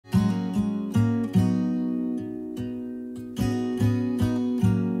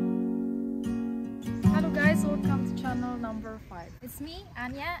tunnel number 5. It's me,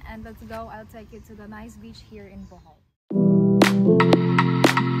 Anya, and let's go. I'll take you to the nice beach here in Bohol.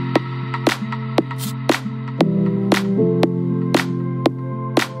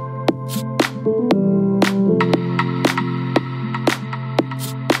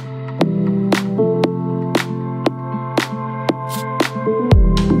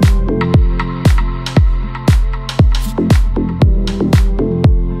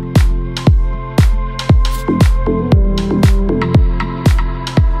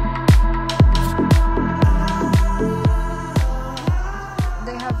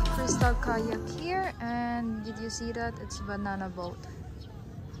 Kayak here, and did you see that? It's banana boat.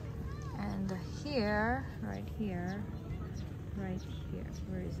 And here, right here, where is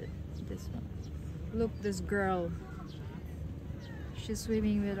it? This one. Look, this girl, she's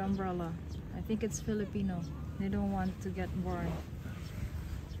swimming with umbrella. I think it's Filipino. They don't want to get burned.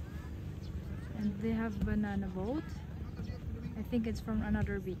 And they have banana boat. I think it's from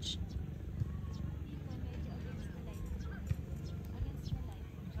another beach.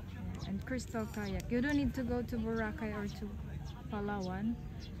 And crystal kayak. You don't need to go to Boracay or to Palawan.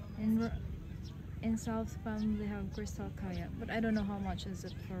 In South Palm they have crystal kayak, but I don't know how much is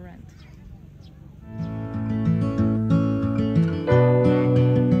it for rent.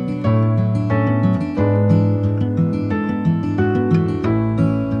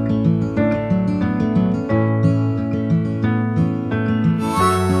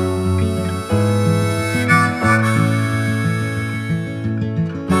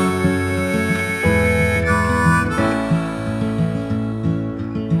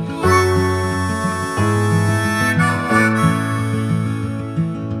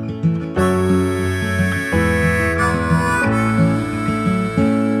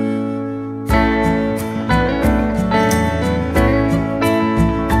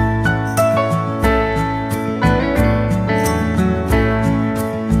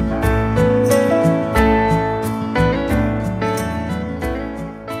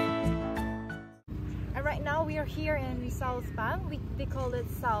 Here in South Pam, we call it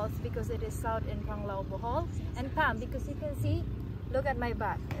South because it is south in Panglao, Bohol, and Pam because you can see, look at my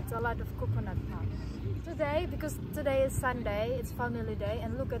back, it's a lot of coconut palm. Today, because today is Sunday, it's family day,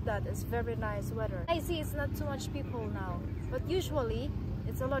 and look at that, it's very nice weather. I see it's not too much people now, but usually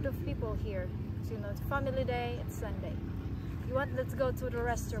it's a lot of people here. So, you know, it's family day, it's Sunday. You want, let's go to the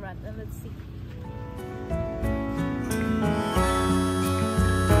restaurant and let's see.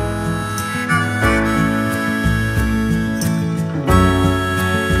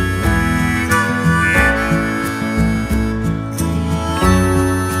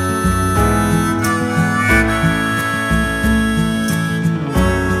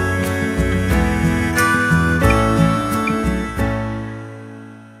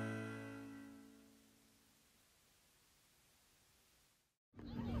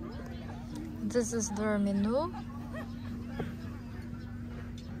 This is their menu.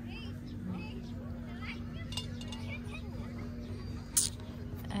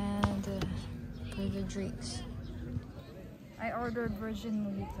 And for the drinks, I ordered virgin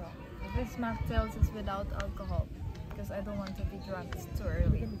mojito. This mocktails is without alcohol because I don't want to be drunk. It's too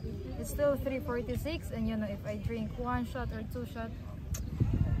early. It's still 3:46, and you know, if I drink 1 shot or 2 shots,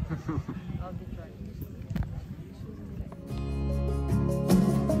 I'll be drunk.